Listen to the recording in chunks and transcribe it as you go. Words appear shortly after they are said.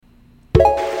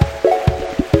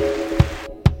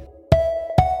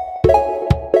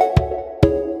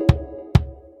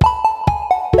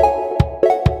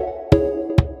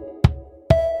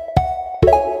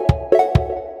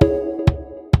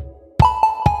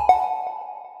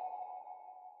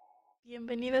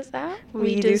Bienvenidos a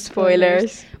We Do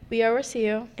Spoilers. We are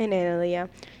Rocio And Analia.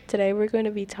 Today we're going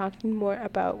to be talking more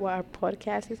about what our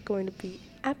podcast is going to be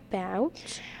about.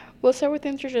 We'll start with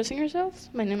introducing ourselves.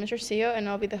 My name is Rocio, and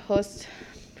I'll be the host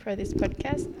for this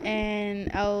podcast.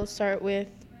 And I'll start with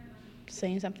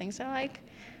saying some things I like.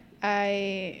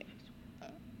 I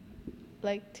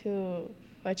like to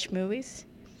watch movies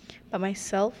by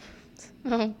myself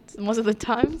most of the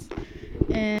times.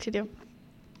 And to do.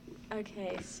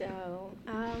 Okay, so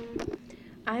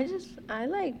I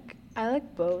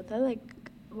like both. I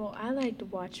like to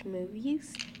watch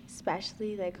movies,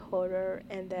 especially like horror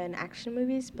and then action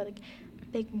movies, but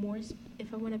like more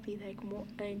if I want to be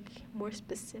more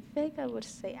specific, I would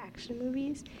say action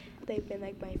movies. They've been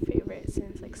like my favorite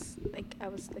since like I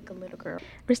was like a little girl.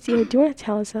 Ristia, do you want to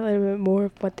tell us a little bit more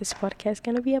of what this podcast is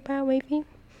going to be about, maybe?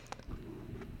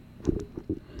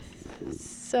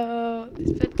 So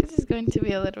this podcast is going to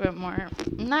be a little bit more,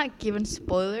 not giving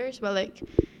spoilers, but like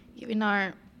giving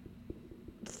our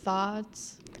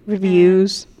thoughts,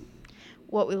 Reviews,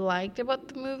 what we liked about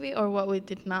the movie or what we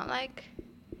did not like,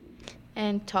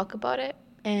 and talk about it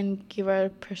and give our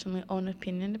personal own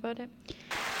opinion about it,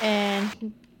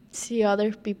 and see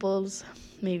other people's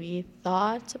maybe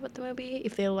thoughts about the movie,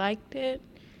 if they liked it,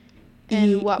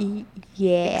 and what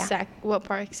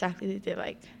part exactly did they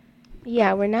like.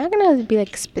 Yeah, we're not gonna be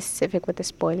like specific with the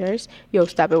spoilers. Yo,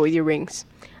 stop it with your rings.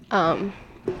 Thank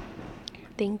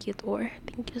you, Thor.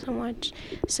 Thank you so much.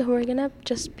 So we're gonna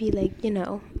just be like,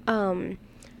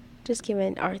 just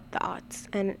giving our thoughts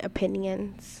and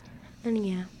opinions, and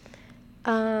yeah.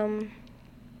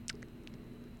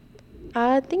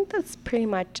 I think that's pretty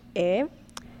much it.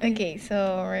 Okay,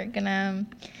 so we're gonna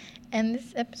end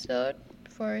this episode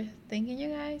for thanking you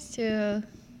guys to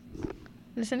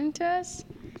listening to us,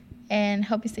 and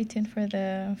hope you stay tuned for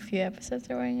the few episodes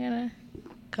that we're gonna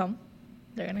come.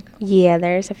 They're gonna come. Yeah,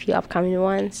 there's a few upcoming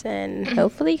ones, and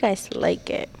hopefully you guys like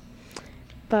it.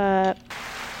 But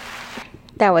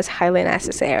that was highly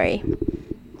necessary.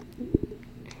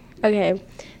 Okay,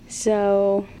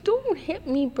 so don't hit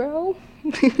me, bro.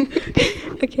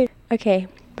 Okay,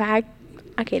 back.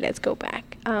 Okay, let's go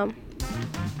back.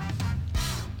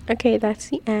 Okay, that's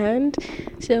the end.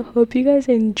 So hope you guys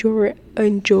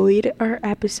enjoyed our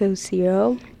episode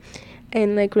 0.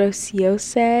 And like Rocio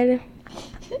said,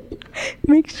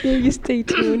 make sure you stay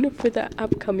tuned for the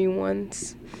upcoming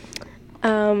ones.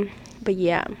 But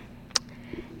yeah.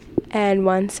 And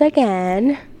once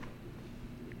again,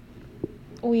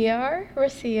 we are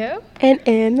Rocio and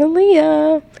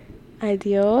Analia.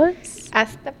 Adios.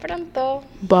 Hasta pronto.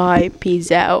 Bye. Peace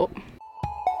out.